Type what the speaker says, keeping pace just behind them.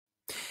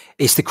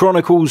It's the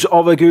Chronicles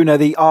of Aguna,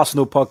 the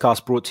Arsenal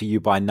podcast brought to you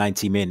by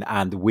 90 Min,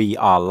 and we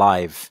are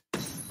live.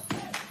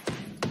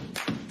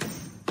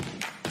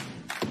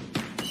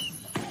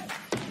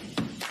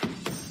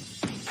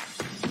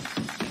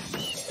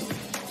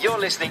 You're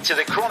listening to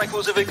the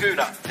Chronicles of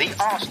Aguna, the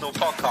Arsenal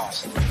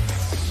podcast.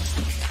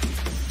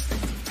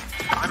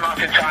 I'm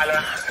Martin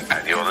Tyler,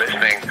 and you're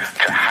listening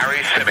to Harry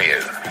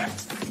Symeou.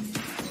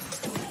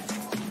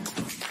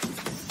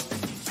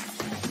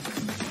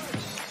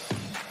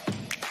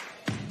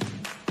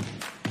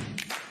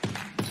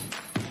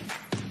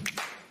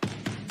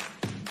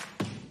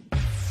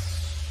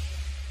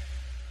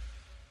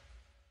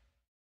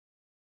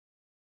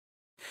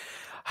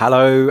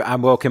 Hello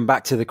and welcome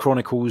back to the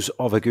Chronicles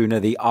of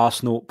Aguna, the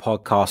Arsenal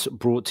podcast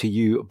brought to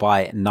you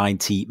by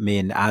 90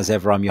 Min. As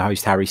ever, I'm your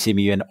host, Harry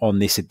Symeou, and on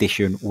this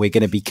edition, we're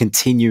going to be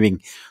continuing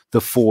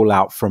the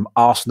fallout from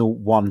Arsenal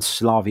 1,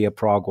 Slavia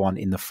Prague 1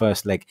 in the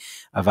first leg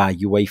of our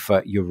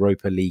UEFA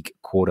Europa League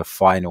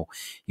quarter-final.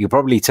 You can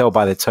probably tell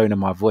by the tone of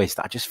my voice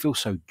that I just feel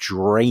so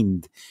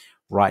drained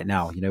right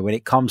now. You know, when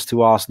it comes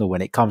to Arsenal,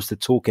 when it comes to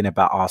talking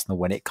about Arsenal,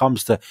 when it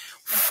comes to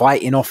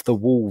fighting off the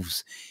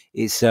Wolves,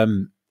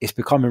 it's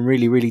becoming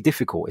really, really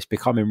difficult. It's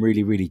becoming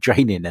really, really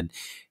draining. And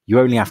you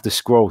only have to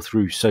scroll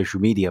through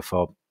social media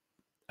for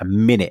a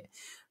minute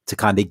to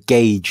kind of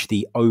gauge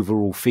the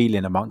overall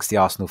feeling amongst the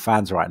Arsenal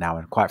fans right now.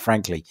 And quite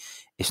frankly,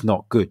 it's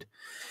not good.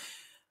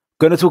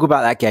 Going to talk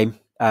about that game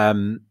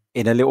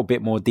in a little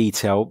bit more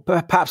detail,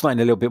 but perhaps not in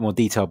a little bit more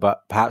detail,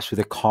 but perhaps with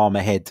a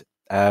calmer head.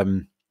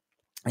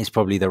 Is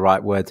probably the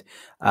right word.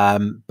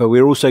 But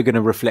we're also going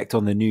to reflect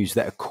on the news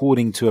that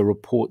according to a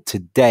report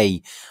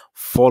today,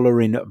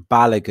 following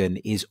Balogun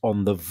is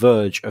on the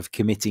verge of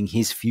committing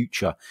his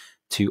future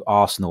to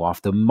Arsenal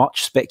after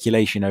much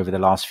speculation over the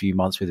last few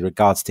months with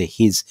regards to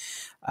his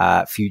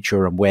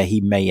future and where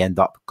he may end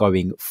up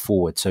going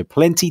forward. So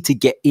plenty to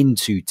get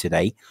into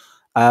today.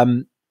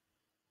 Want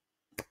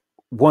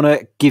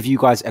to give you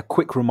guys a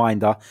quick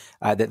reminder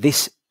that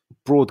this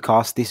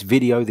broadcast, this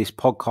video, this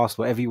podcast,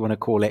 whatever you want to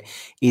call it,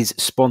 is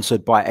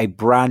sponsored by a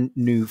brand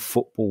new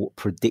football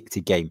predictor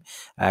game,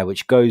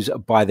 which goes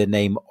by the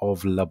name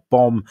of La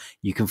Bombe.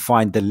 You can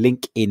find the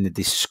link in the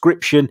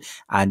description,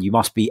 and you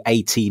must be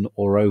 18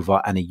 or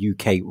over and a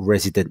UK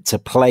resident to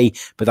play.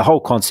 But the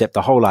whole concept,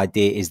 the whole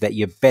idea is that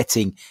you're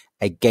betting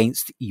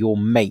against your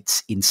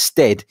mates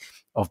instead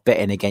of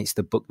betting against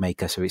the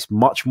bookmaker. So it's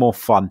much more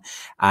fun.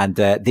 And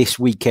this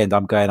weekend,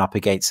 I'm going up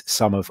against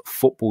some of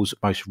football's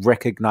most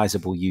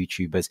recognizable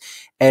YouTubers.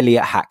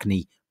 Elliot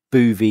Hackney,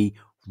 Boovy,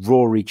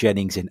 Rory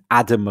Jennings and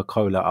Adam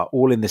McCullough are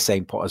all in the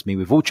same pot as me.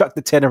 We've all chucked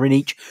the tenner in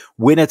each.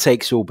 Winner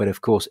takes all. But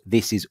of course,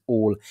 this is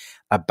all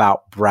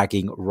about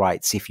bragging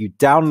rights. If you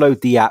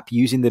download the app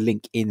using the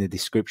link in the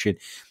description,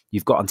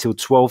 you've got until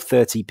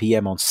 12:30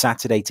 p.m. on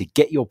Saturday to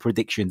get your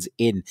predictions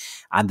in.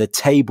 And the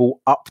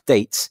table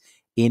updates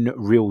in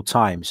real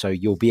time. So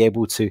you'll be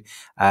able to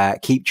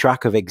keep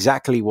track of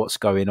exactly what's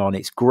going on.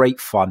 It's great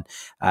fun.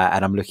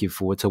 And I'm looking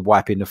forward to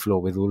wiping the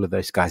floor with all of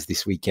those guys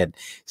this weekend.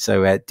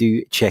 So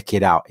do check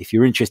it out. If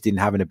you're interested in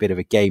having a bit of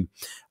a game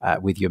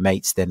with your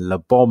mates, then La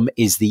Bombe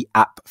is the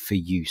app for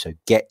you. So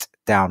get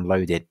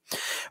downloaded.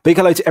 Big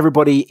hello to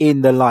everybody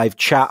in the live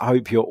chat.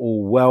 Hope you're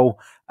all well.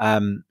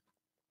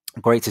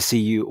 Great to see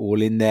you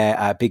all in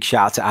there. Big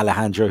shout out to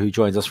Alejandro, who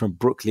joins us from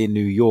Brooklyn,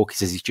 New York. He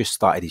says he's just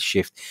started his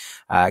shift.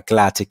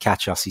 Glad to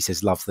catch us. He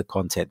says, love the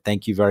content.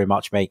 Thank you very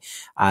much, mate.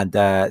 And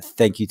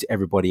thank you to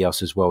everybody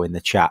else as well in the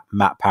chat.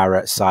 Matt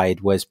Parrott, Said,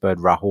 Wesbird,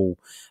 Rahul,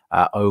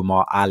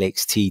 Omar,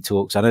 Alex, T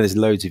Talks. I know there's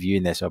loads of you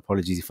in there, so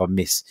apologies if I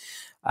miss.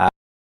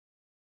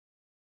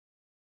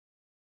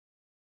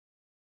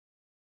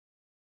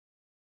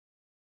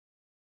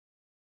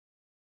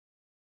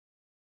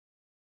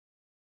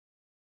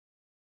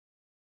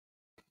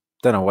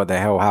 Don't know what the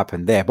hell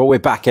happened there, but we're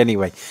back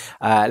anyway.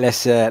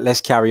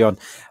 Let's carry on.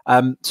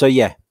 So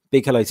yeah,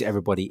 big hello to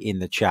everybody in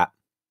the chat.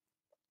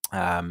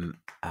 And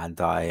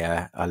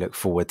I look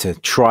forward to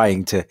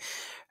trying to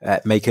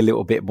make a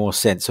little bit more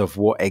sense of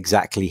what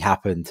exactly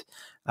happened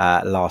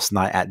last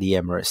night at the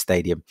Emirates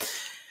Stadium.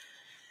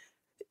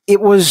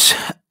 It was,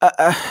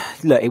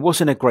 look, it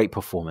wasn't a great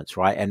performance,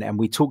 right? And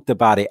we talked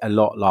about it a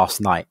lot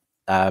last night.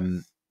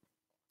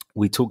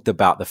 We talked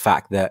about the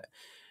fact that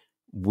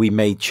we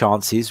made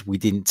chances. We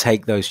didn't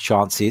take those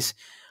chances.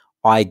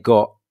 I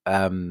got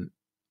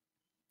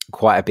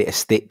quite a bit of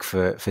stick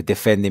for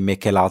defending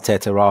Mikel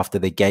Arteta after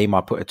the game.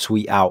 I put a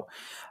tweet out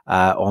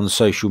on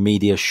social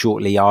media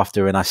shortly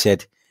after, and I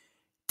said,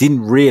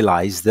 didn't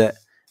realise that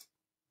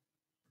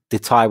the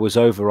tie was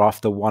over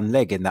after one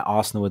leg and that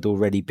Arsenal had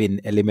already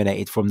been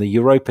eliminated from the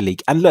Europa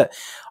League. And look,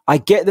 I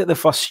get that the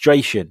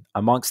frustration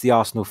amongst the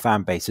Arsenal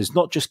fan base has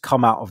not just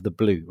come out of the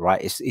blue,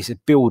 right? It's a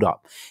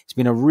build-up. It's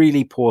been a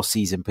really poor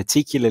season,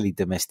 particularly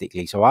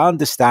domestically. So I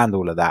understand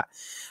all of that.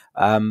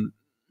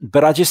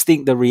 But I just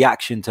think the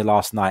reaction to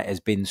last night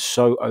has been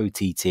so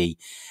OTT.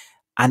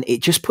 And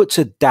it just puts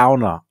a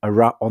downer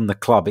on the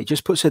club. It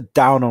just puts a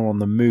downer on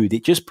the mood.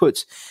 It just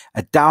puts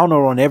a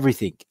downer on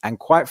everything. And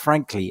quite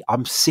frankly,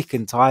 I'm sick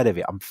and tired of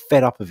it. I'm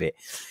fed up of it.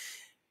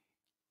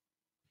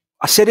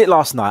 I said it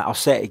last night. I'll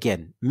say it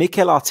again.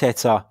 Mikel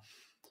Arteta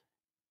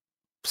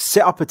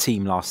set up a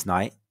team last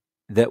night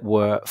that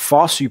were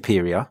far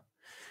superior,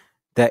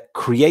 that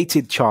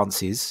created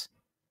chances,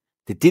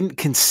 that didn't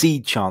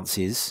concede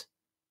chances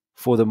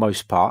for the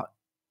most part,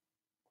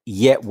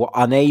 yet were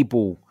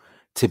unable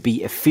to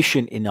be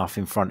efficient enough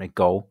in front of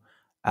goal,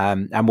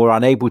 and were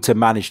unable to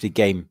manage the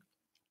game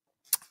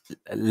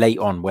late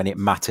on when it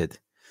mattered.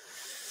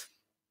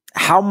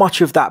 How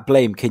much of that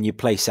blame can you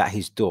place at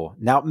his door?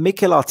 Now,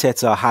 Mikel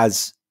Arteta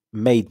has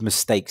made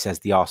mistakes as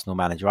the Arsenal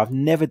manager. I've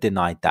never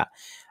denied that.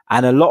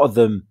 And a lot of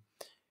them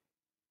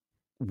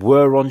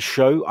were on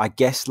show, I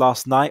guess,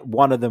 last night.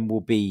 One of them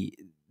will be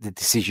the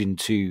decision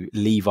to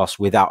leave us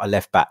without a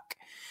left back.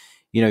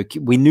 You know,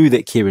 we knew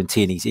that Kieran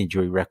Tierney's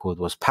injury record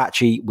was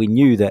patchy. We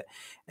knew that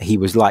he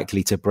was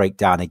likely to break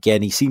down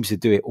again. He seems to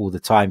do it all the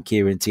time,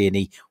 Kieran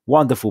Tierney.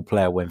 Wonderful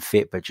player when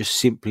fit, but just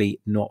simply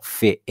not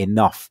fit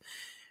enough.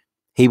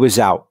 He was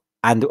out.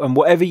 And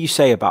whatever you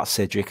say about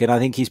Cedric, and I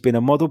think he's been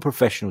a model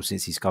professional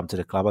since he's come to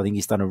the club. I think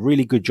he's done a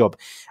really good job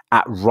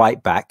at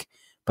right back.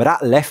 But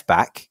at left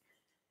back,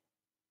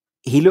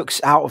 he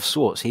looks out of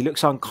sorts. He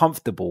looks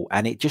uncomfortable,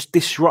 and it just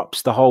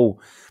disrupts the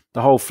whole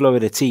flow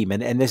of the team.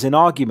 And there's an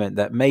argument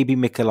that maybe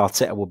Mikel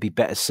Arteta will be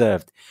better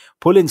served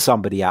pulling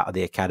somebody out of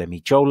the academy,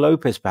 Joel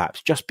Lopez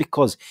perhaps, just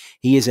because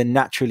he is a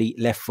naturally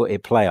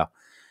left-footed player.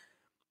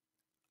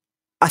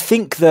 I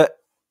think that,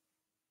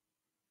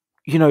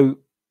 you know,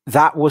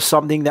 that was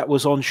something that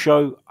was on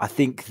show. I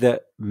think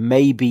that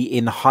maybe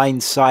in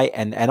hindsight,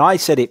 and I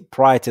said it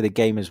prior to the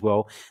game as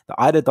well, that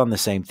I'd have done the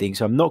same thing.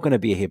 So I'm not going to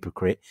be a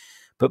hypocrite.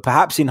 But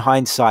perhaps in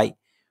hindsight,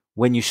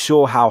 when you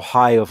saw how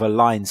high of a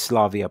line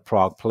Slavia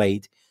Prague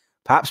played,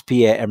 perhaps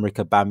Pierre-Emerick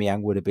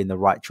Aubameyang would have been the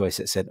right choice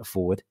at centre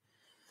forward.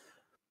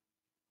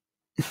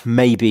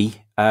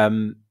 Maybe.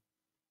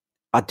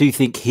 I do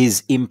think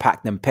his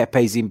impact and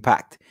Pepe's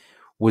impact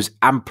was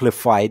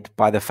amplified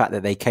by the fact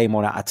that they came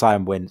on at a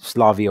time when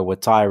Slavia were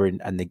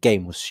tiring and the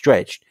game was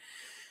stretched.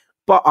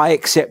 But I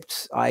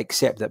accept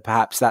that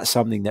perhaps that's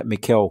something that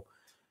Mikel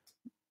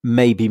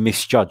maybe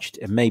misjudged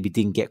and maybe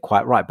didn't get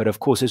quite right. But of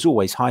course, as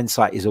always,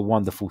 hindsight is a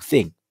wonderful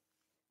thing.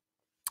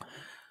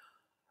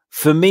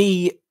 For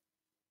me,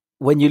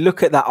 when you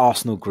look at that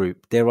Arsenal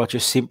group, there are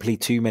just simply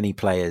too many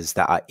players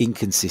that are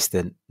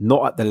inconsistent,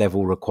 not at the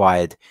level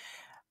required.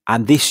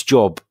 And this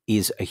job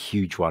is a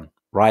huge one,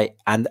 right?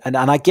 And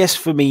I guess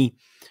for me,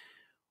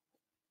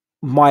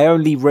 my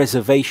only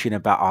reservation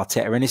about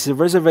Arteta, and it's a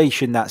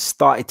reservation that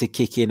started to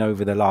kick in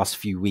over the last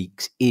few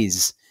weeks,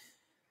 is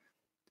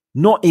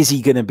not is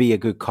he going to be a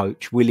good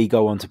coach? Will he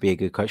go on to be a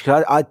good coach?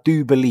 Because I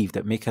do believe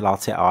that Mikel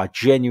Arteta, I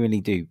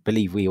genuinely do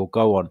believe he will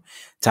go on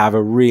to have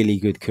a really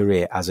good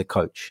career as a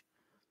coach.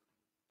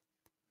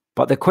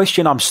 But the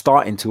question I'm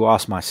starting to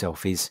ask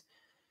myself is,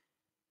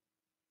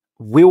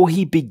 will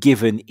he be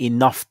given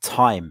enough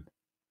time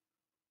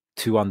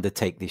to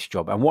undertake this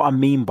job? And what I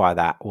mean by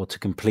that, or to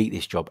complete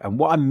this job, and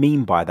what I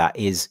mean by that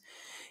is,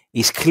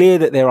 it's clear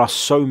that there are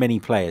so many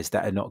players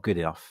that are not good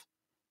enough.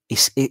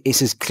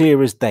 It's as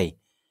clear as day.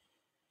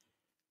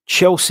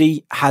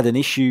 Chelsea had an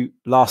issue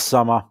last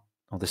summer,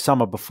 or the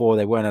summer before.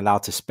 They weren't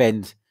allowed to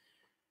spend.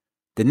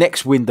 The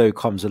next window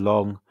comes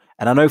along,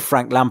 and I know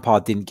Frank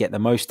Lampard didn't get the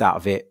most out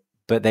of it,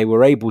 but they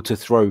were able to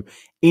throw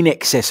in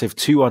excess of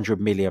 £200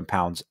 million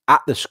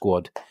at the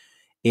squad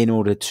in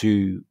order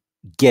to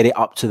get it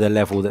up to the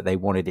level that they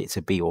wanted it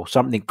to be, or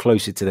something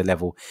closer to the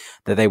level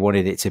that they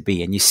wanted it to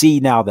be. And you see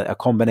now that a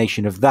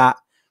combination of that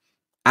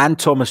and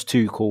Thomas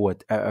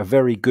Tuchel, a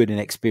very good and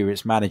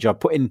experienced manager,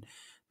 putting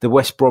the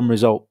West Brom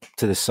result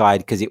to the side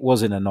because it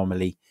was an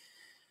anomaly,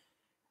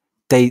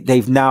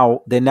 they're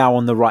now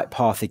on the right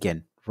path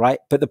again, right?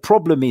 But the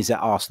problem is at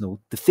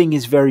Arsenal, the thing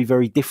is very,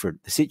 very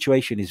different. The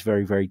situation is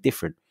very, very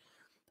different.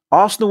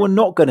 Arsenal are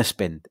not going to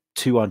spend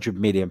 £200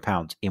 million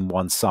in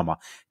one summer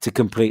to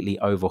completely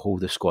overhaul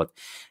the squad.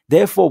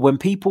 Therefore, when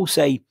people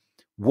say,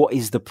 what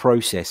is the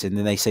process? And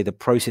then they say the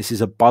process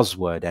is a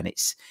buzzword and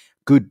it's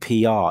good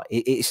PR.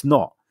 It's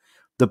not.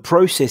 The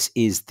process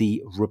is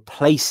the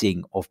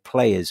replacing of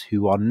players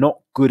who are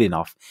not good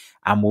enough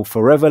and will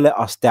forever let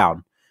us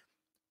down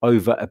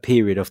over a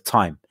period of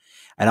time.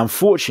 And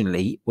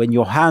unfortunately, when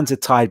your hands are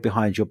tied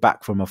behind your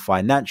back from a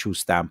financial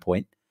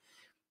standpoint,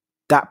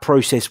 that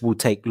process will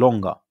take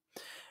longer.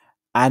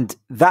 And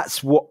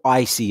that's what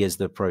I see as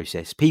the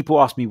process. People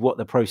ask me what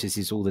the process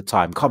is all the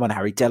time. Come on,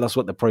 Harry, tell us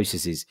what the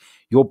process is.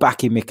 You're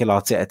back in Mikel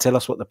Arteta. Tell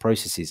us what the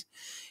process is.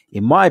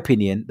 In my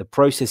opinion, the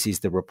process is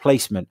the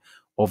replacement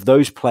of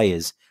those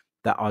players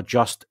that are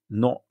just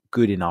not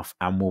good enough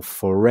and will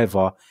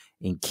forever,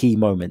 in key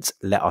moments,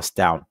 let us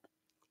down.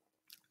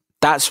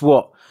 That's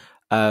what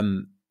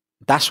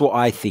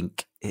I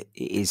think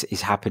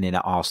is happening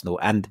at Arsenal.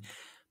 And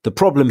the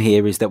problem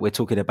here is that we're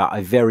talking about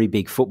a very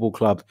big football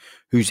club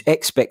whose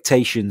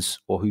expectations,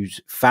 or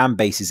whose fan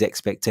base's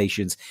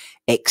expectations,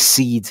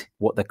 exceed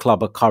what the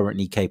club are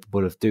currently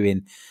capable of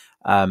doing.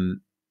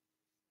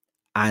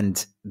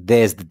 And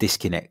there's the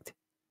disconnect,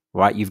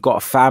 right? You've got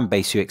a fan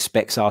base who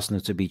expects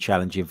Arsenal to be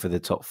challenging for the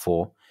top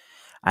four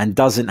and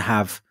doesn't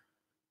have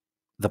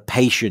the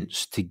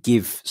patience to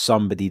give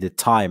somebody the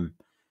time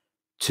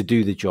to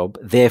do the job.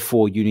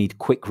 Therefore, you need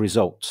quick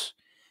results.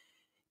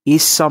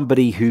 Is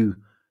somebody who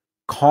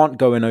can't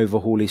go and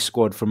overhaul his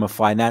squad from a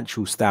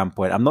financial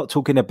standpoint. I'm not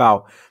talking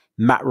about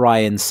Matt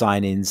Ryan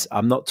signings.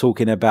 I'm not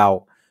talking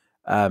about,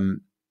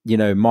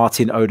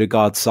 Martin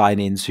Odegaard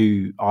signings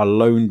who are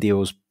loan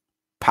deals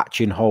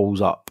patching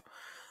holes up.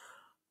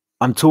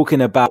 I'm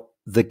talking about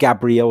the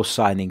Gabriel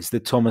signings, the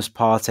Thomas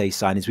Partey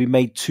signings. We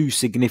made 2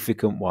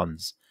 significant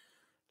ones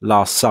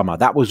last summer.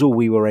 That was all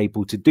we were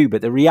able to do.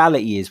 But the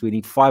reality is we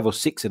need 5 or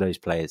 6 of those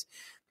players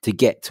to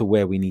get to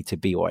where we need to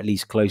be, or at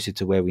least closer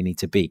to where we need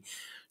to be.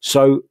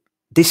 So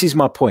this is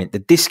my point. The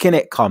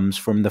disconnect comes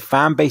from the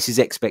fan base's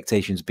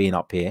expectations being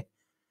up here,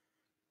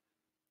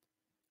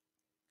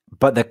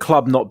 but the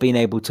club not being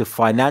able to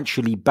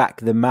financially back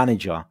the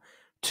manager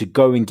to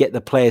go and get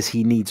the players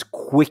he needs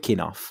quick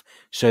enough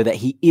so that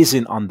he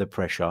isn't under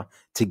pressure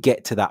to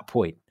get to that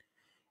point.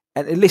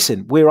 And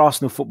listen, we're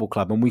Arsenal Football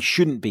Club and we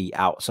shouldn't be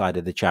outside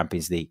of the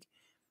Champions League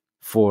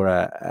for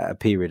a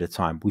period of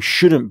time. We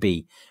shouldn't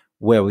be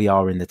where we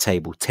are in the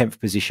table, 10th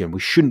position. We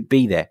shouldn't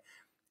be there.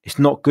 It's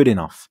not good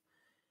enough.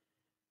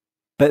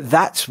 But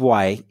that's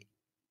why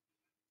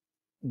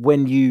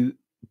the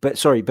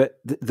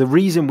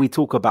reason we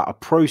talk about a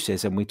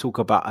process and we talk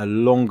about a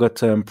longer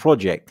term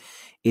project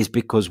is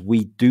because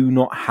we do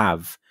not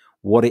have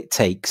what it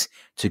takes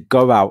to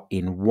go out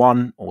in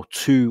 1 or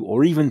 2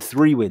 or even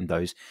 3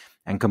 windows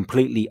and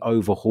completely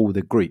overhaul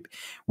the group.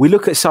 We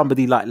look at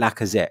somebody like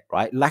Lacazette,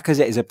 right?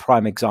 Lacazette is a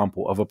prime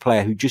example of a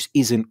player who just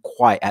isn't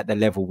quite at the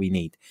level we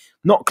need.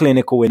 Not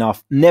clinical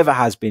enough, never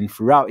has been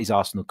throughout his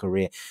Arsenal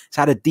career. He's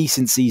had a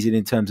decent season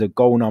in terms of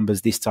goal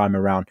numbers this time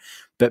around,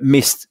 but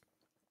missed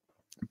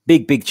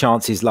big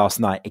chances last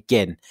night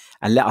again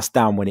and let us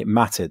down when it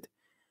mattered.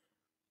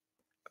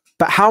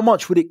 But how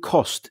much would it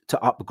cost to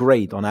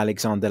upgrade on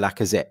Alexander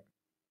Lacazette?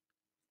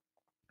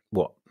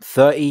 What,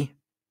 30,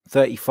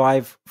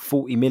 35,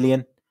 40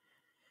 million?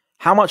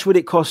 How much would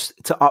it cost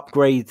to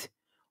upgrade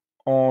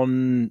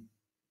on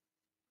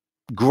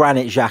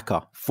Granit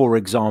Xhaka, for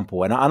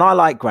example? And I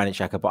like Granit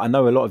Xhaka, but I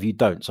know a lot of you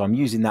don't. So I'm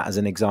using that as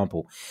an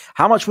example.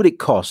 How much would it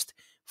cost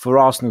for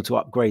Arsenal to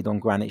upgrade on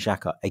Granit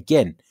Xhaka?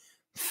 Again,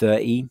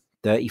 30,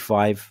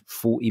 35,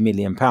 40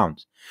 million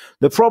pounds.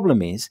 The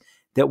problem is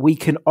that we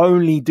can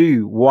only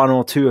do 1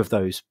 or 2 of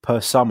those per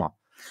summer.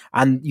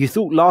 And you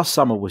thought last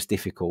summer was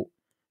difficult.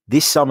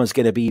 This summer's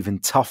going to be even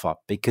tougher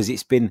because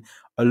it's been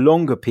a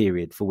longer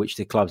period for which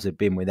the clubs have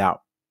been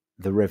without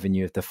the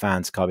revenue of the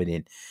fans coming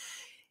in.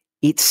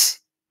 It's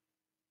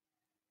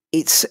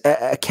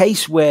a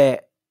case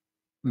where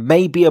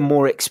maybe a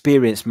more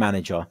experienced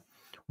manager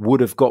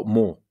would have got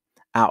more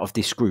out of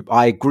this group.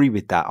 I agree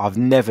with that. I've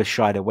never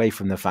shied away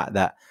from the fact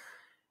that,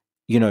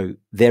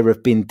 there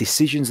have been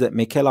decisions that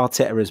Mikel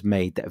Arteta has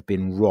made that have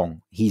been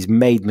wrong. He's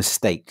made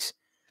mistakes.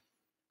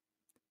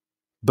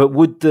 But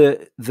would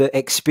the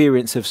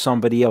experience of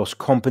somebody else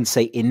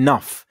compensate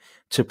enough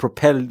to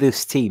propel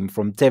this team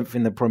from 10th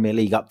in the Premier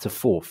League up to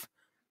 4th?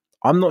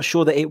 I'm not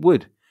sure that it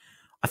would.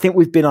 I think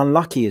we've been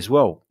unlucky as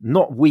well.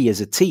 Not we as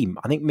a team.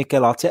 I think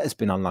Mikel Arteta has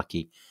been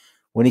unlucky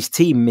when his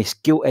team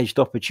missed gilt-edged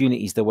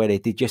opportunities the way they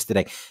did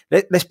yesterday.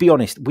 Let's be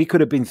honest. We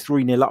could have been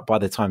 3-0 up by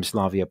the time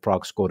Slavia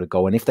Prague scored a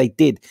goal. And if they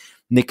did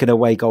nick an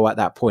away goal at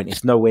that point,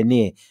 it's nowhere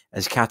near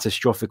as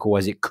catastrophic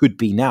as it could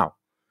be now.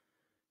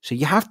 So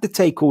you have to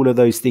take all of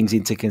those things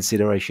into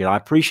consideration. I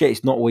appreciate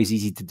it's not always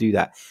easy to do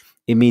that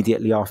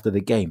immediately after the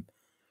game.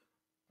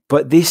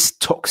 But this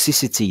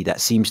toxicity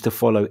that seems to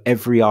follow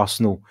every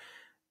Arsenal,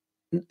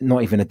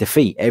 not even a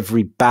defeat,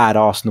 every bad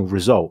Arsenal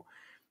result,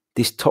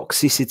 this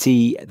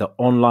toxicity, the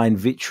online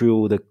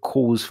vitriol, the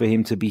calls for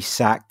him to be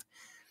sacked,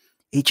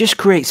 it just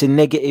creates a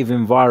negative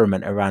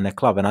environment around the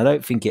club. And I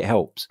don't think it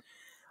helps.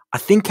 I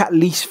think at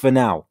least for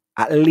now,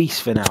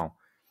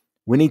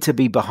 we need to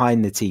be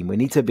behind the team. We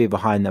need to be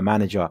behind the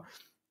manager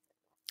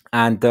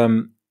and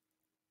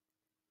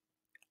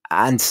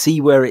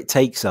see where it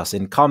takes us.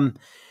 And come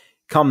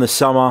the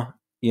summer,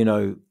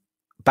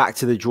 back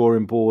to the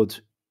drawing board.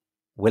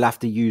 We'll have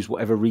to use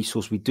whatever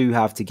resource we do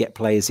have to get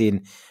players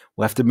in.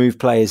 We'll have to move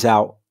players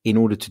out in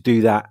order to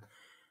do that.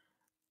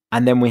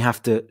 And then we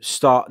have to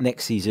start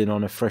next season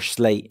on a fresh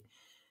slate.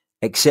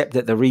 Except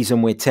that the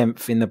reason we're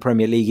 10th in the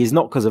Premier League is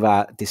not because of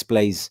our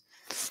displays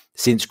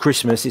since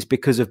Christmas. It's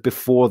because of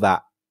before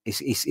that.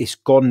 It's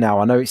gone now.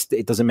 I know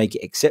it doesn't make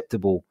it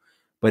acceptable,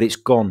 but it's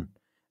gone.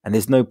 And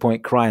there's no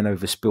point crying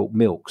over spilt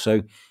milk.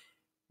 So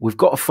we've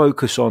got to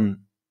focus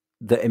on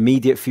the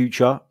immediate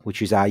future,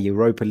 which is our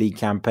Europa League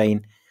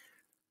campaign.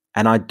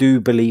 And I do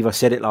believe, I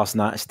said it last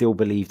night, I still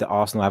believe that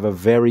Arsenal have a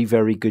very,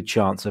 very good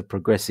chance of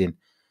progressing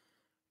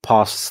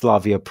past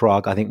Slavia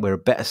Prague. I think we're a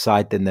better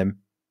side than them.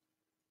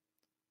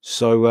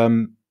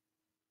 So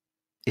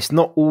it's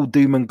not all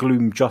doom and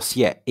gloom just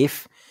yet.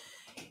 If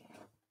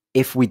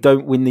we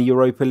don't win the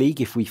Europa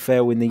League, if we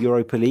fail in the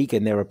Europa League,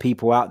 and there are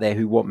people out there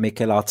who want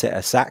Mikel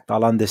Arteta sacked,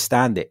 I'll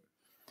understand it.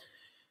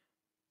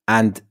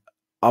 And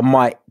I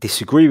might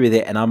disagree with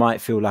it, and I might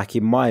feel like,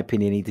 in my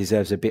opinion, he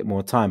deserves a bit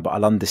more time, but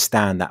I'll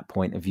understand that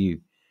point of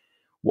view.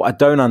 What I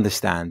don't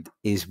understand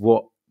is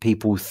what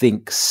people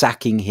think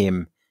sacking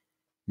him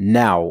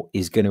now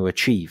is going to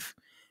achieve.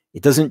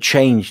 It doesn't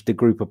change the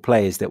group of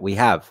players that we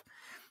have.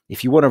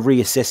 If you want to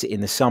reassess it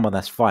in the summer,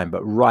 that's fine.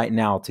 But right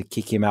now, to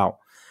kick him out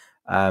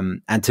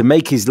and to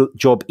make his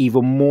job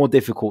even more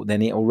difficult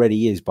than it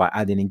already is by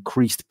adding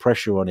increased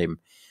pressure on him,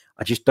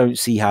 I just don't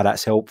see how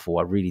that's helpful.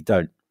 I really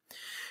don't.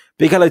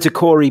 Big hello to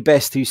Corey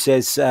Best, who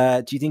says,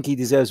 do you think he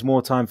deserves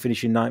more time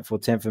finishing 9th or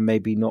 10th and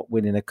maybe not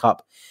winning a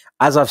cup?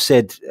 As I've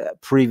said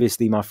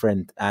previously, my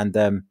friend,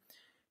 and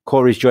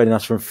Corey's joining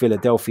us from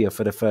Philadelphia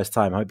for the first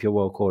time. I hope you're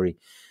well, Corey.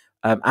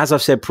 As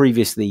I've said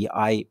previously,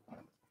 I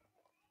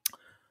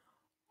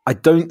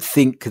don't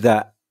think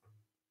that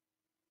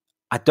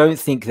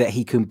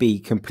he can be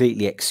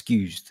completely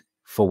excused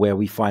for where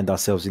we find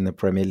ourselves in the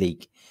Premier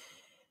League.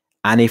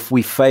 And if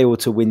we fail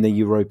to win the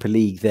Europa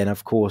League, then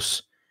of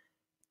course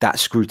that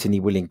scrutiny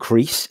will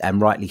increase, and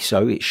rightly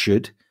so, it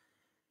should.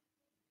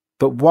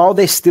 But while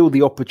there's still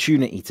the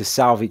opportunity to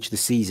salvage the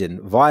season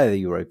via the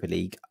Europa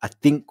League, I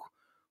think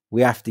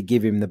we have to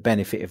give him the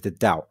benefit of the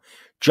doubt.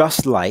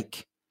 Just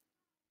like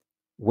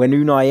when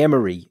Unai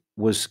Emery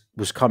was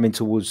coming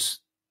towards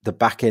the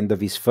back end of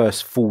his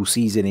first full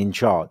season in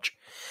charge.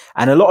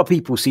 And a lot of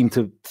people seem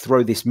to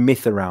throw this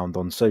myth around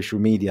on social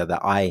media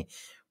that I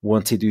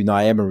wanted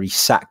Unai Emery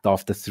sacked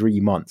after 3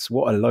 months.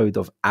 What a load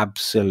of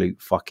absolute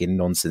fucking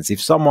nonsense.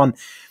 If someone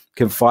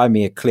can find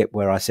me a clip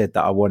where I said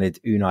that I wanted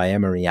Unai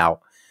Emery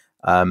out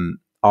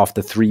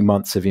after 3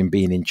 months of him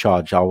being in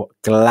charge, I'll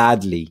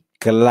gladly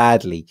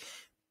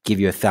give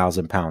you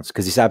 £1,000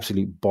 because it's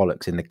absolute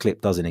bollocks and the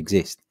clip doesn't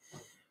exist.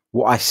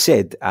 What I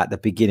said at the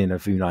beginning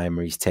of Unai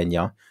Emery's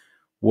tenure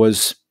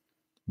was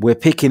we're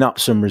picking up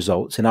some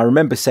results. And I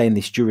remember saying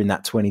this during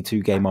that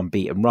 22-game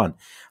unbeaten run.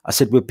 I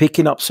said, we're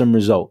picking up some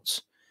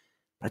results.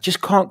 I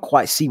just can't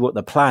quite see what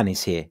the plan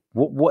is here.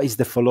 What is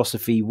the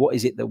philosophy? What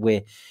is it that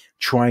we're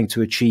trying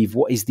to achieve?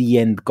 What is the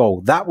end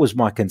goal? That was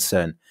my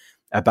concern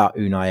about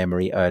Unai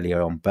Emery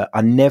earlier on. But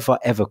I never,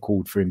 ever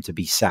called for him to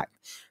be sacked.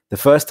 The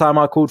first time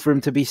I called for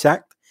him to be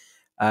sacked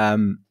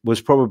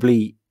was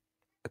probably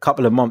a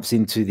couple of months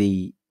into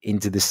the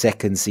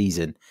second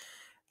season.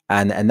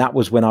 And that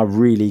was when I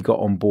really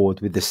got on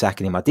board with the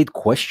sacking him. I did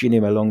question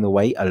him along the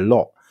way a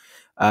lot.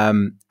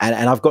 And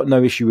I've got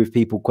no issue with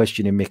people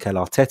questioning Mikel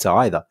Arteta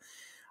either.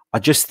 I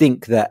just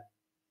think that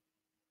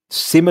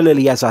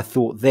similarly as I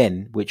thought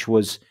then, which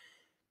was,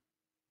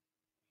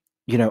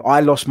 I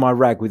lost my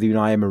rag with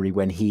Unai Emery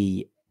when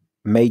he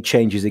made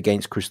changes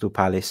against Crystal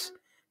Palace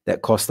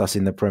that cost us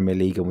in the Premier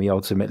League and we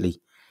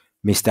ultimately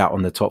missed out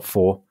on the top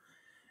 4.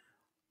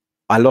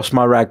 I lost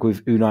my rag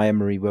with Unai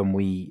Emery when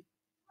we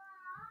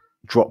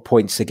dropped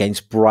points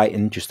against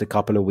Brighton just a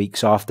couple of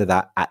weeks after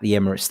that at the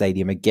Emirates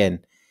Stadium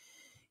again.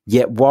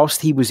 Yet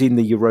whilst he was in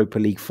the Europa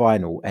League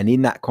final and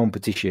in that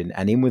competition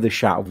and in with a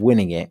shout of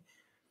winning it,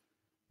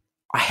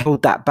 I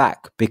held that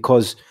back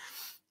because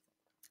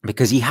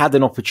he had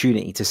an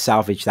opportunity to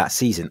salvage that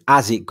season.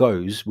 As it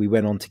goes, we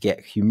went on to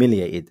get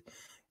humiliated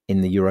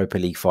in the Europa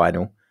League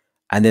final.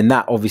 And then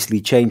that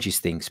obviously changes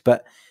things.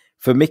 But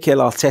for Mikel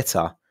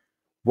Arteta,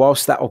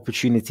 whilst that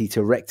opportunity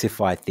to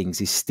rectify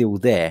things is still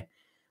there,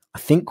 I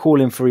think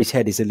calling for his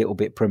head is a little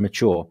bit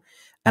premature.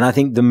 And I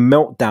think the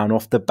meltdown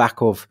off the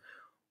back of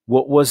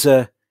what was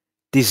a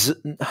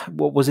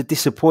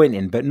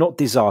disappointing, but not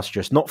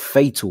disastrous, not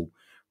fatal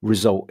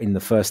result in the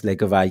first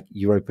leg of our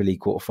Europa League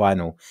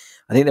quarterfinal,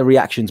 I think the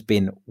reaction's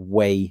been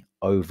way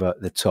over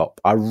the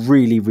top. I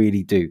really,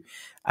 really do.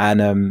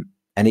 And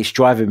it's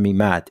driving me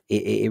mad.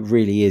 It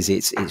really is.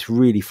 It's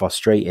really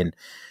frustrating.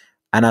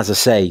 And as I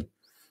say,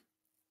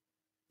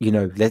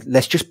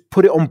 let's just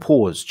put it on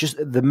pause. Just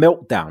the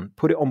meltdown,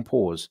 put it on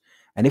pause.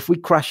 And if we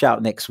crash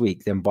out next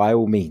week, then by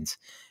all means,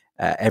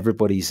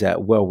 everybody's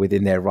well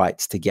within their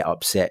rights to get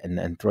upset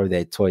and throw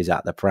their toys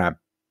out the pram.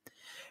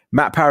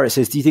 Matt Parrott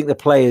says, do you think the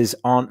players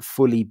aren't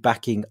fully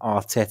backing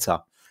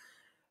Arteta?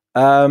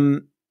 I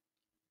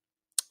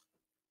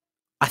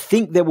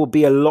think there will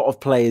be a lot of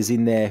players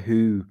in there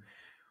who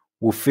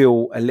will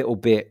feel a little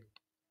bit...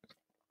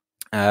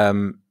 I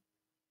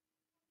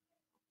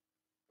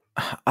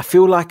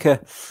feel like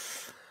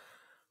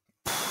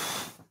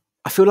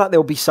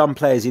there'll be some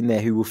players in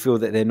there who will feel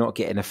that they're not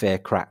getting a fair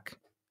crack.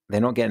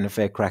 They're not getting a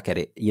fair crack at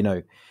it.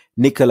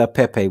 Nicola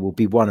Pepe will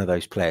be one of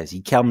those players.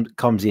 He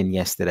comes in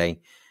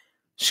yesterday,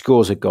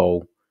 scores a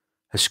goal,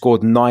 has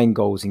scored 9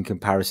 goals in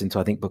comparison to,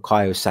 I think,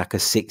 Bukayo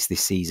Saka's 6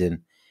 this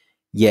season,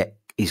 yet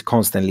is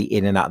constantly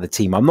in and out of the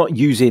team. I'm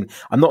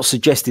not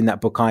suggesting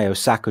that Bukayo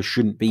Saka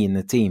shouldn't be in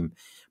the team,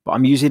 but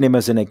I'm using him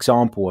as an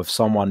example of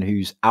someone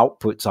whose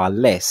outputs are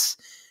less,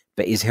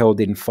 but is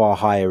held in far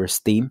higher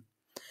esteem.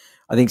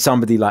 I think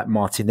somebody like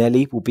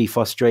Martinelli will be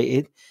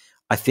frustrated.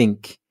 I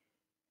think,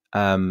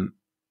 Rob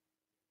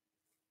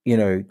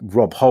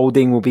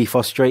Holding will be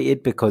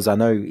frustrated because I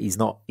know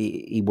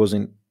he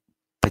wasn't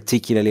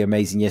particularly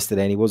amazing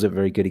yesterday and he wasn't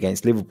very good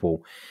against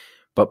Liverpool.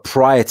 But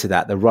prior to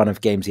that, the run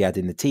of games he had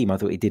in the team, I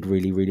thought he did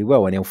really, really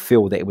well. And he'll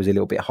feel that it was a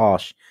little bit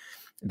harsh,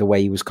 the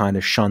way he was kind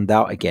of shunned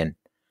out again.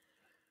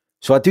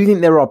 So I do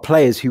think there are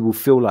players who will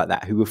feel like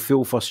that, who will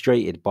feel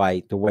frustrated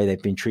by the way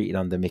they've been treated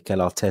under Mikel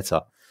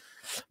Arteta.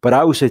 But I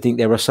also think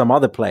there are some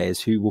other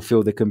players who will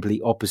feel the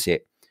complete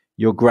opposite.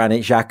 Your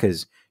Granit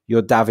Xhakas,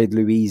 your David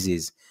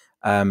Luiz's,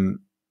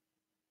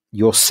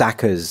 your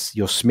Sakas,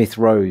 your Smith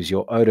Rowes,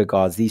 your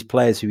Odegaards, these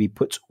players who he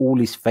puts all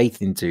his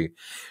faith into.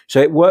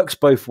 So it works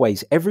both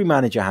ways. Every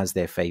manager has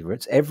their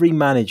favourites. Every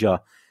manager's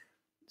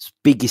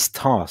biggest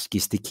task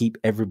is to keep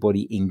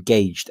everybody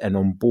engaged and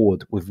on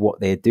board with what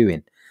they're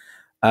doing.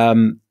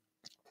 That's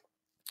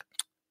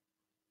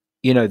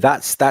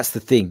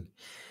the thing.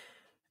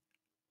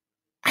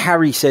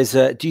 Harry says,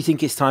 do you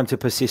think it's time to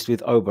persist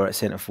with Oba at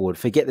centre forward?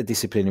 Forget the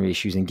disciplinary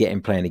issues and get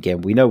him playing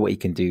again. We know what he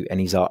can do, and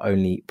he's our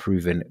only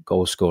proven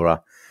goal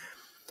scorer.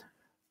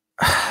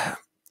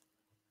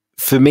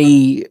 For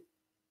me,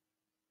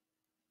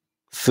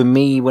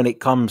 when it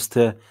comes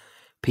to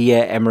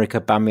Pierre-Emerick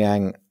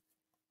Aubameyang,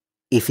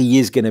 if he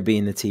is going to be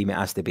in the team, it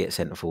has to be at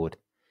centre forward.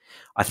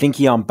 I think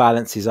he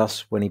unbalances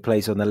us when he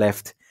plays on the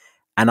left,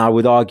 and I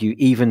would argue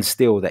even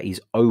still that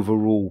his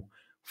overall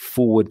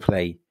forward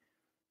play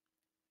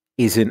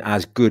isn't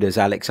as good as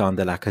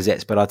Alexander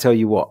Lacazette's. But I'll tell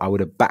you what, I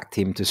would have backed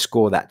him to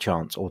score that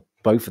chance, or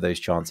both of those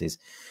chances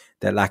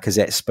that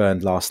Lacazette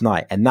spurned last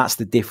night. And that's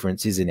the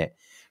difference, isn't it?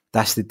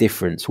 That's the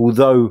difference.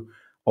 Although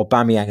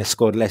Aubameyang has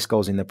scored less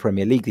goals in the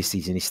Premier League this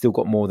season, he's still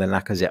got more than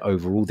Lacazette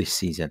overall this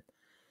season.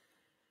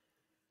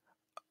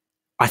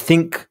 I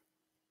think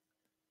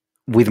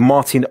with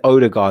Martin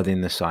Odegaard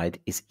in the side,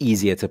 it's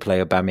easier to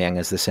play Aubameyang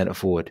as the centre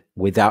forward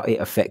without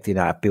it affecting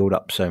our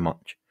build-up so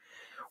much.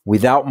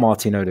 Without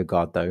Martin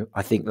Odegaard, though,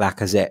 I think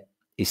Lacazette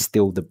is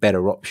still the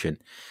better option.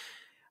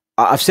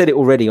 I've said it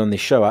already on this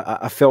show.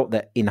 I felt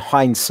that in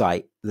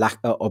hindsight,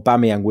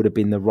 Aubameyang would have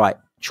been the right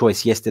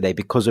choice yesterday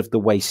because of the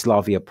way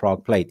Slavia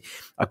Prague played.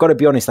 I've got to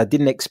be honest, I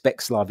didn't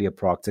expect Slavia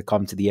Prague to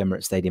come to the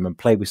Emirates Stadium and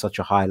play with such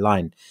a high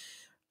line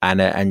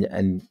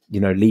and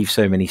leave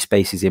so many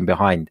spaces in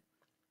behind.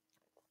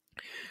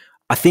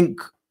 I think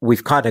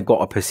we've kind of got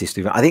to persist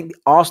with it. I think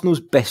Arsenal's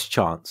best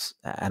chance,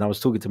 and I was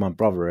talking to my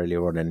brother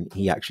earlier on and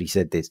he actually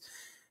said this,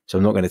 so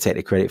I'm not going to take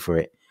the credit for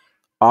it.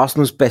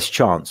 Arsenal's best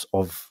chance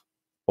of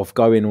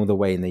going all the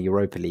way in the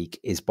Europa League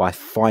is by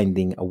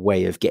finding a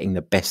way of getting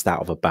the best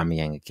out of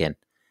Aubameyang again.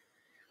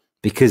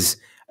 Because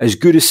as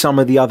good as some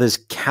of the others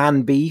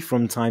can be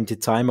from time to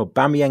time,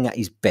 Aubameyang at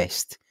his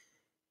best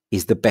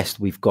is the best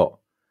we've got.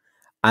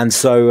 And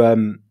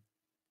so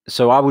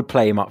I would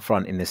play him up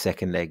front in the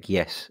second leg,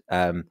 yes.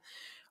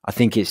 I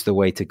think it's the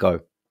way to go.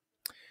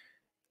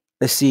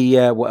 Let's see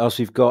what else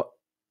we've got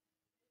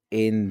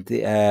in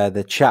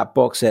the chat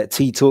box.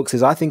 T-Talk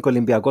says, I think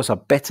Olympiacos are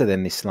better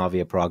than this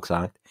Slavia Prague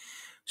side,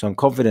 so I'm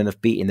confident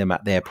of beating them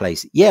at their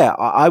place. Yeah,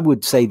 I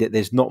would say that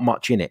there's not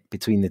much in it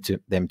between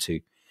them two.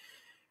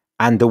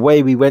 And the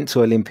way we went to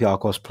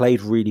Olympiacos,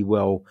 played really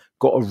well,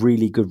 got a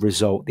really good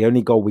result. The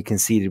only goal we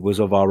conceded was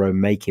of our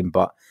own making,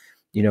 but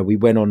we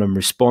went on and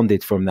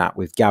responded from that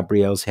with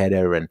Gabriel's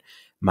header and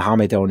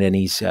Mohamed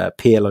El-Neni's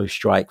Pirlo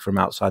strike from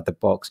outside the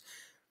box.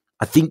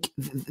 I think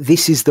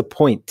this is the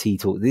point,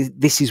 Tito.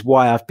 This is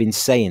why I've been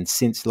saying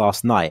since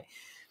last night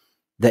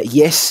that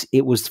yes,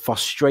 it was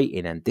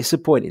frustrating and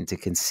disappointing to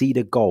concede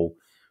a goal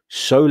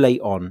so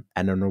late on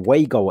and an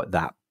away goal at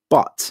that,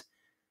 but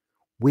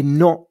we're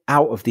not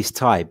out of this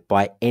tie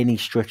by any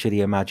stretch of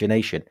the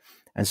imagination.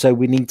 And so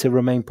we need to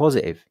remain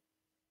positive.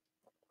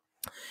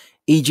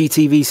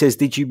 EGTV says,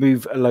 did you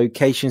move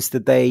locations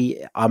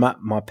today? I'm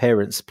at my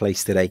parents'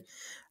 place today,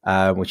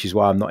 which is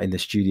why I'm not in the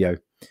studio.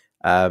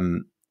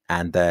 The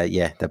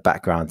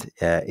background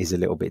is a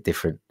little bit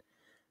different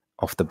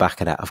off the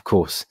back of that, of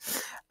course.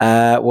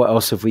 What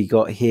else have we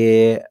got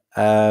here?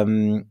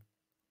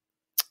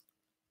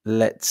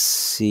 Let's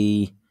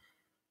see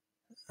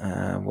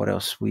what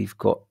else we've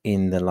got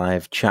in the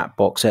live chat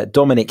box.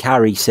 Dominic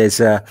Harry says,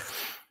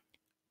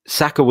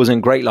 Saka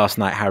wasn't great last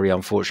night, Harry,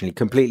 unfortunately.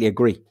 Completely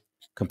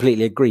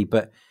agree.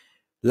 But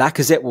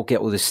Lacazette will get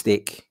all the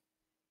stick.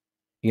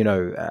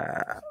 Willian,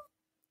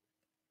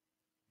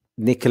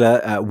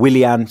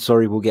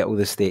 will get all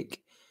the stick.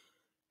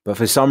 But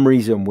for some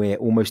reason, we're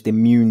almost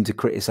immune to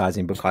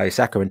criticising Bukayo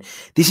Saka. And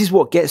this is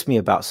what gets me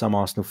about some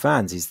Arsenal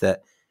fans, is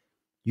that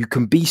you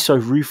can be so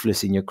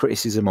ruthless in your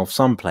criticism of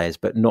some players,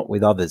 but not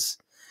with others.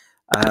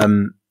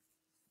 I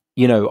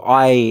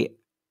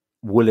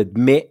will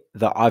admit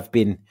that I've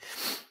been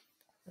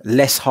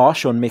less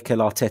harsh on Mikel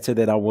Arteta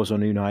than I was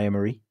on Unai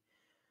Emery.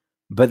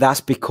 But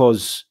that's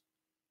because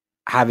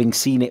having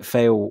seen it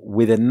fail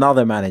with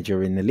another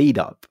manager in the lead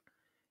up,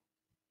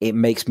 it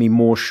makes me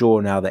more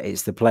sure now that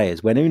it's the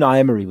players. When Unai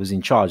Emery was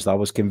in charge, I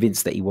was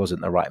convinced that he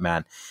wasn't the right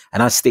man.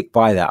 And I stick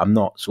by that. I'm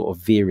not sort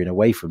of veering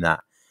away from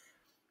that.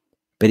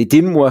 But it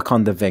didn't work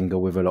under Wenger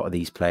with a lot of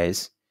these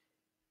players.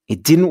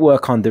 It didn't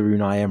work under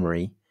Unai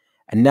Emery.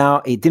 And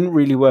now it didn't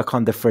really work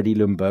under Freddie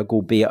Ljungberg,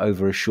 albeit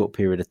over a short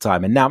period of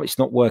time. And now it's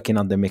not working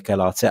under Mikel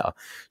Arteta.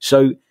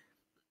 So,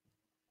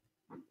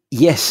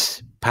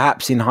 yes,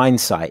 perhaps in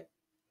hindsight,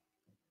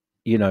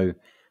 I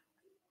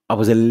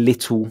was a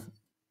little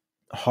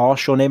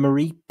harsh on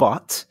Emery,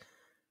 but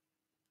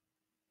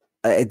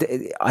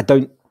I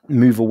don't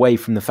move away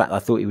from the fact that I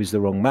thought he was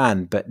the wrong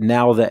man. But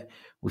now that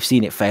we've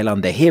seen it fail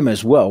under him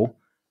as well,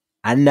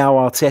 and now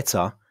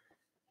Arteta,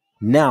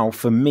 now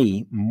for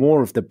me,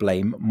 more of the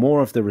blame,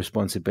 more of the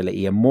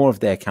responsibility, and more of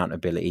the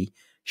accountability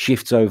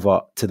shifts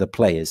over to the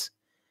players,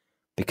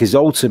 because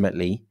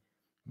ultimately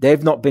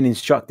they've not been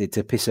instructed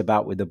to piss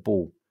about with the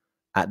ball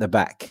at the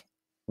back,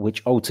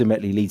 which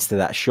ultimately leads to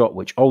that shot,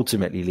 which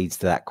ultimately leads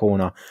to that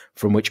corner,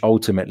 from which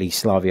ultimately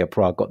Slavia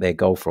Prague got their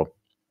goal from.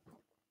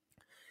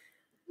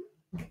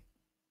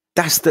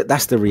 That's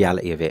the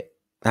reality of it.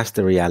 That's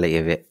the reality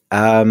of it.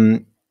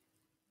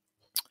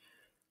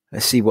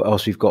 Let's see what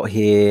else we've got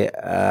here.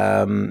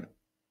 And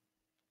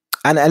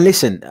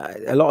listen,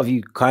 a lot of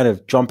you kind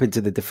of jump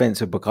into the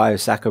defense of Bukayo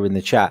Saka in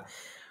the chat.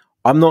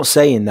 I'm not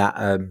saying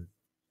that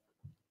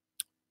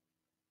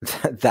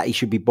that he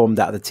should be bombed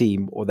out of the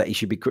team or that he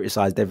should be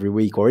criticised every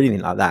week or anything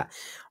like that.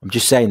 I'm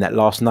just saying that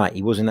last night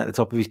he wasn't at the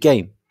top of his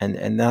game,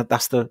 and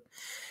that's the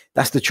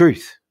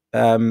truth.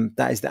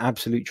 That is the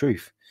absolute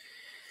truth.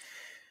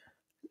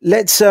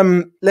 Let's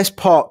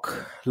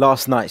park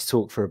last night's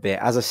talk for a bit.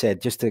 As I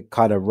said, just to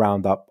kind of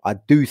round up, I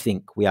do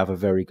think we have a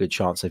very good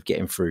chance of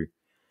getting through.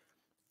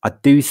 I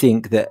do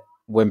think that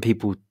when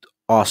people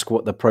ask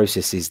what the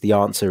process is, the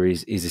answer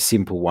is a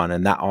simple one,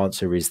 and that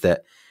answer is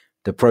that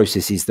the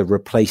process is the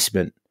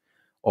replacement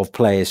of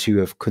players who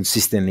have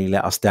consistently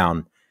let us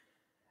down.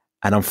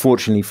 And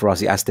unfortunately for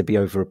us, it has to be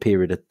over a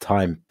period of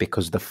time,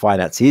 because the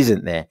finance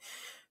isn't there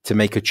to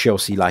make a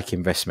Chelsea-like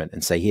investment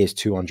and say, here's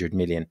 200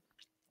 million,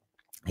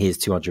 here's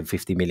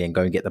 250 million,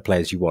 go and get the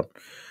players you want.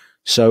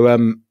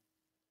 So,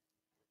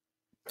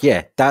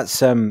 yeah, that's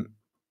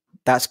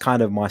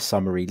kind of my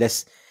summary.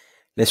 Let's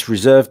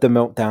reserve the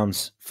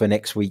meltdowns for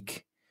next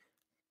week.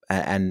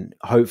 And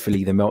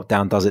hopefully the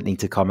meltdown doesn't need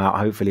to come out.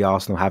 Hopefully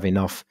Arsenal have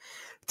enough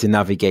to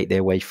navigate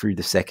their way through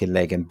the second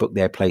leg and book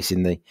their place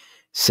in the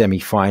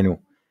semi-final.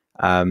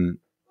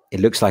 It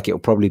looks like it'll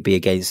probably be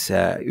against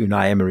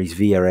Unai Emery's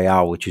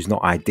Villarreal, which is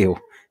not ideal,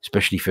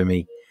 especially for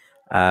me.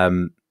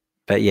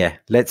 But yeah,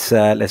 let's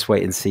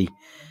wait and see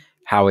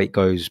how it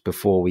goes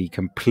before we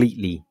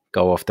completely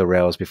go off the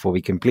rails, before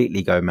we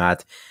completely go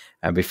mad,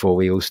 and before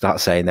we all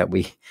start saying that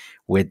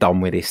we're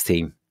done with this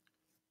team.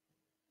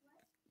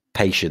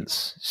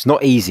 Patience. It's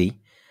not easy,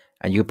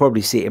 and you'll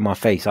probably see it in my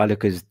face. I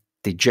look as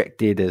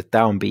dejected, as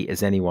downbeat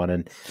as anyone,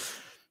 and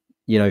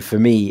you know, for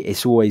me,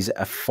 it's always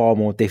a far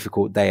more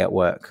difficult day at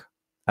work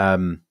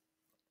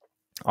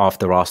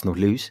after Arsenal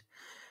lose.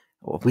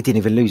 We didn't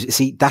even lose.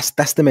 See, that's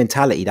the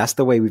mentality. That's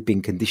the way we've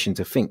been conditioned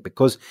to think,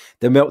 because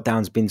the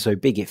meltdown's been so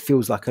big, it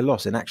feels like a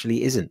loss, and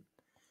actually it isn't.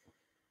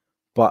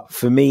 But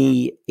for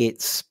me,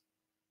 it's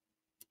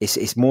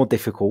more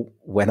difficult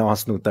when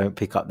Arsenal don't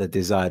pick up the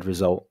desired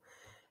result.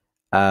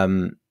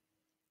 And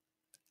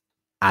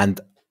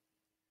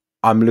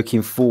I'm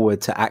looking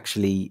forward to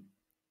actually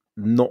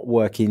not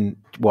working.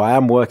 Well, I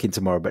am working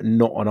tomorrow, but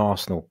not on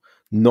Arsenal,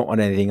 not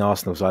on anything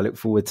Arsenal. So I look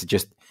forward to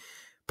just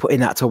putting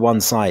that to one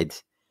side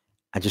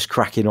and just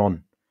cracking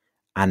on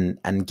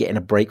and getting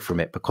a break from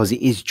it, because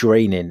it is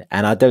draining.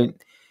 And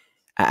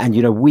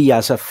you know, we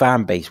as a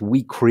fan base,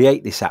 we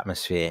create this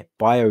atmosphere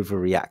by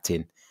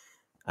overreacting,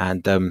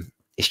 and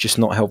it's just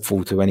not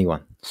helpful to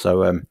anyone.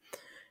 So you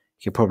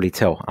can probably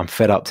tell I'm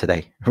fed up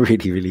today. I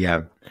really, really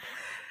am.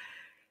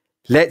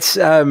 Let's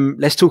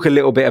talk a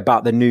little bit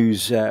about the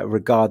news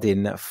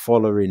regarding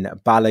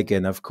Folarin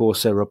Balogun. Of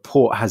course, a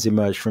report has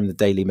emerged from the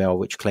Daily Mail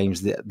which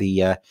claims that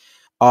the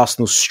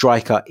Arsenal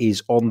striker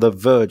is on the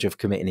verge of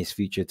committing his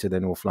future to the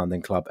North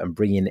London club and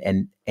bringing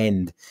an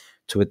end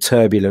to a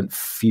turbulent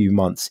few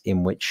months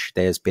in which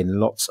there's been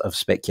lots of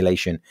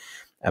speculation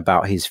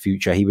about his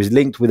future. He was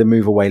linked with a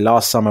move away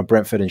last summer.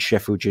 Brentford and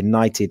Sheffield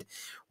United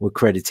were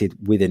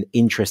credited with an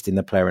interest in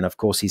the player, and of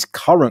course his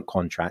current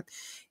contract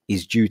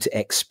is due to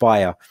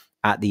expire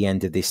at the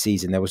end of this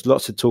season. There was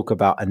lots of talk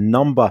about a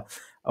number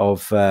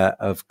of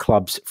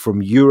clubs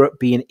from Europe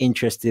being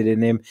interested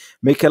in him.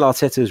 Mikel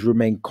Arteta has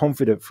remained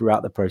confident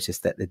throughout the process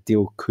that the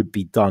deal could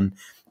be done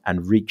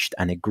and reached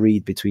and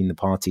agreed between the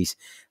parties.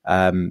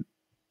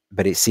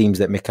 But it seems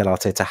that Mikel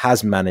Arteta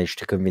has managed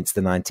to convince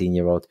the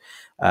 19-year-old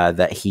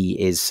that he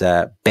is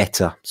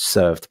better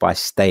served by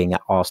staying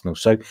at Arsenal.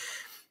 So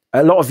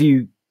a lot of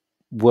you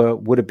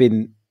would have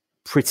been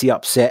pretty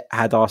upset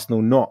had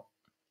Arsenal not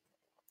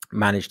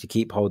managed to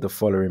keep hold of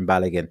Folarin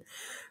Balogun.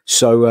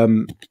 So,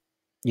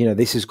 you know,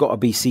 this has got to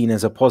be seen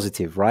as a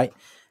positive, right?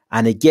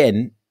 And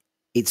again,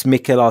 it's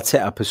Mikel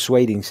Arteta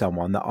persuading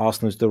someone that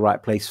Arsenal's the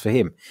right place for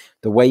him.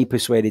 The way he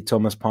persuaded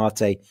Thomas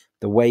Partey,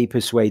 the way he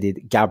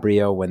persuaded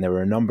Gabriel when there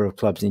were a number of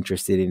clubs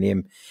interested in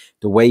him,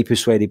 the way he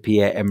persuaded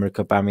Pierre-Emerick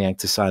Aubameyang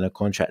to sign a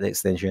contract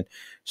extension.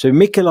 So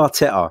Mikel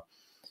Arteta,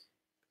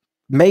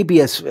 maybe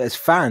as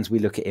fans, we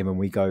look at him and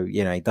we go,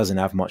 you know, he doesn't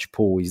have much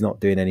pull, he's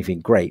not doing anything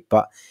great,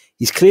 but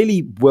he's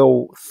clearly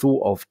well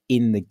thought of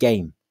in the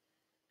game.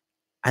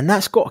 And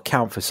that's got to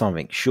count for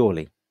something,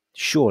 surely.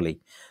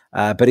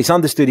 But it's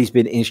understood he's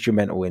been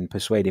instrumental in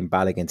persuading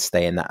Balogun to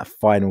stay, and that a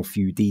final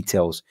few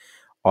details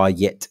are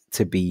yet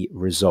to be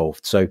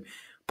resolved. So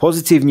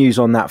positive news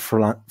on that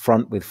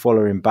front with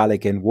following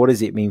Balogun. What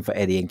does it mean for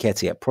Eddie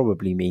Nketiah? It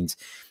probably means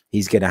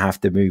he's going to have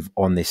to move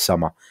on this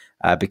summer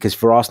because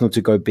for Arsenal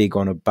to go big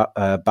on a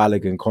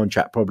Balogun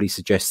contract probably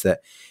suggests that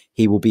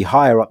he will be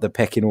higher up the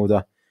pecking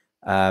order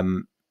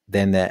than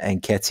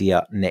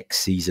Nketiah next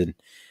season.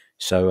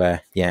 So,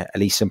 at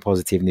least some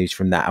positive news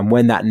from that. And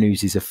when that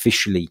news is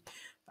officially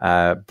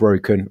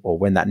broken, or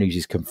when that news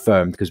is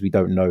confirmed, because we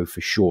don't know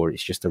for sure,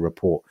 it's just a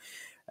report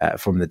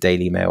from the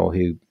Daily Mail,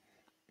 who,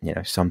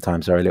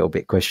 sometimes are a little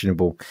bit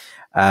questionable.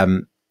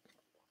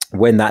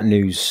 When that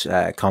news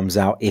comes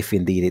out, if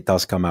indeed it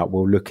does come out,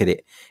 we'll look at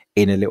it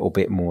in a little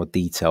bit more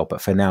detail.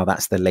 But for now,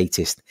 that's the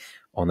latest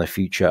on the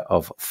future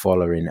of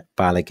following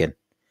Balogun. I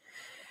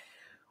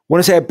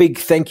want to say a big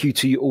thank you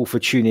to you all for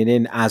tuning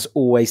in. As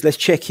always, let's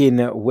check in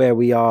where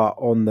we are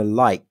on the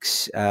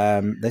likes.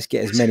 Let's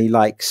get as many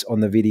likes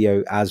on the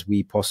video as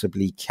we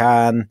possibly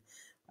can.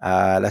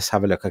 Let's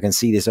have a look. I can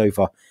see there's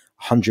over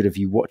 100 of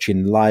you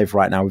watching live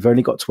right now. We've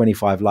only got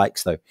 25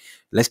 likes though.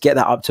 Let's get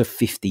that up to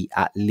 50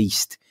 at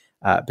least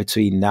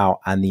between now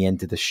and the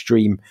end of the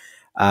stream.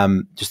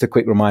 Just a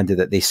quick reminder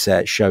that this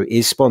show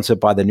is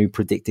sponsored by the new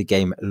predictor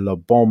game Le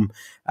Bomb.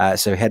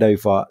 So head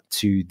over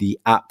to the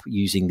app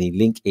using the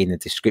link in the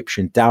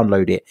description,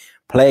 download it,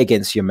 play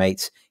against your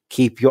mates.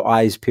 Keep your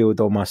eyes peeled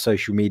on my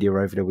social media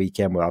over the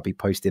weekend, where I'll be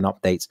posting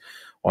updates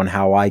on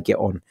how I get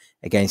on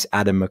against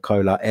Adam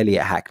McCullough,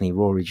 Elliot Hackney,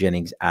 Rory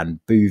Jennings and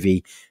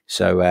Boovy.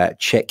 So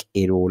check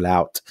it all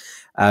out.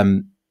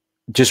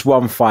 Just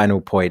one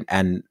final point,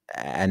 and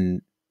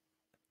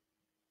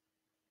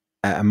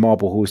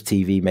Marble Horse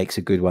TV makes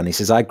a good one. He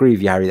says, I agree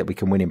with you, Harry, that we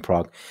can win in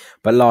Prague,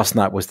 but last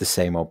night was the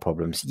same old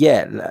problems.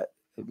 Yeah,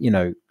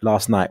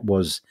 last night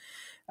was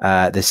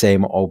the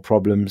same old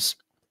problems.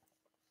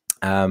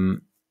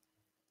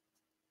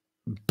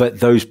 But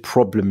those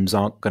problems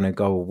aren't going to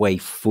go away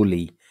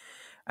fully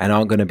and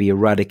aren't going to be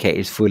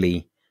eradicated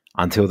fully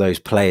until those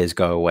players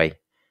go away.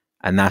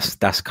 And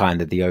that's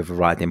kind of the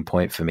overriding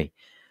point for me.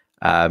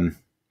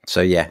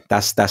 So yeah,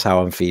 that's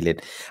how I'm feeling.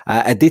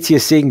 Aditya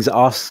Sings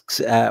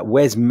asks,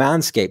 where's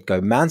Manscaped go?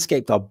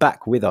 Manscaped are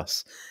back with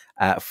us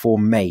for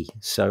May.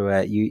 So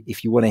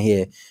if you want to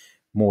hear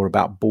more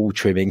about ball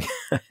trimming,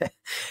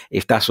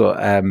 if that's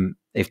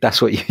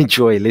what you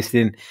enjoy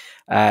listening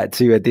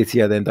to,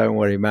 Aditya, then don't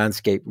worry,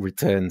 Manscaped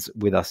returns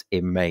with us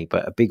in May.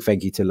 But a big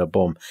thank you to Le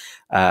Bomb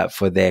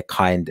for their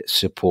kind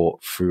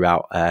support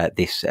throughout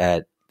this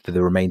for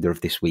the remainder of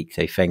this week.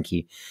 So thank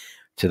you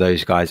to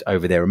those guys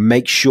over there, and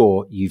make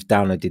sure you've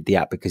downloaded the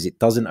app, because it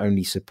doesn't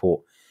only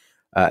support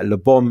Le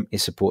Bomb, it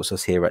supports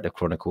us here at the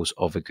Chronicles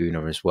of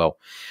Aguna as well.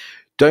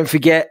 Don't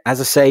forget, as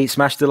I say,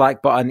 smash the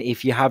like button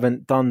if you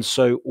haven't done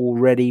so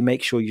already.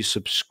 Make sure you're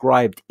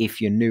subscribed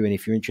if you're new, and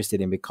if you're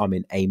interested in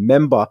becoming a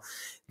member,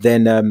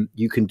 then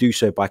you can do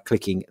so by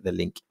clicking the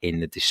link in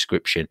the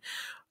description.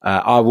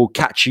 I will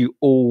catch you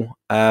all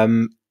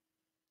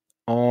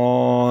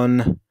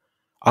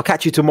I'll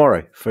catch you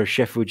tomorrow for a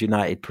Sheffield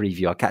United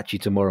preview. I'll catch you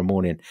tomorrow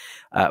morning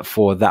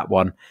for that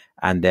one.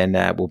 And then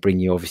we'll bring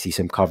you obviously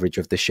some coverage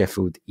of the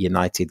Sheffield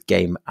United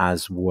game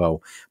as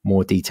well.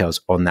 More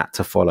details on that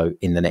to follow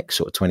in the next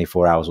sort of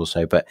 24 hours or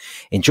so. But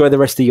enjoy the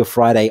rest of your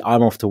Friday.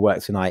 I'm off to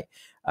work tonight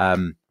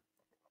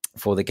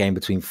for the game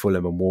between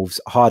Fulham and Wolves.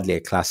 Hardly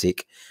a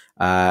classic.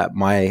 I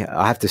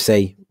have to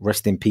say,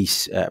 rest in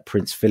peace,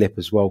 Prince Philip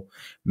as well,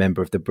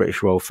 member of the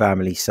British royal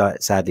family,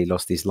 sadly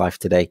lost his life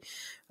today.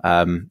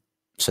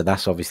 So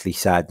that's obviously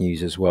sad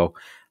news as well.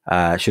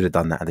 Should have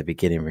done that at the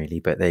beginning, really.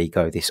 But there you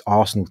go. This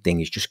Arsenal thing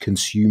is just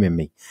consuming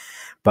me.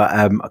 But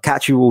I'll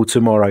catch you all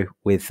tomorrow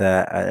with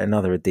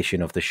another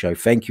edition of the show.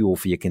 Thank you all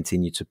for your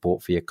continued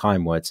support, for your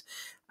kind words.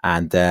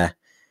 And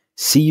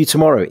see you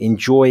tomorrow.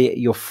 Enjoy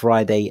your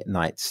Friday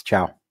nights.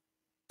 Ciao.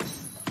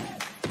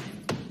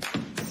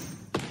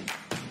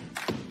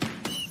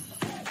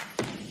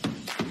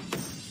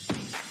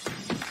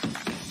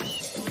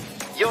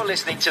 You're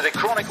listening to the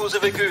Chronicles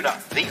of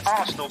Aguna, the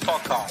Arsenal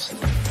podcast.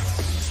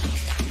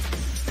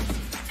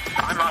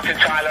 I'm Martin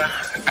Tyler,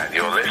 and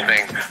you're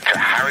listening to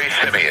Harry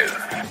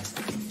Symeou.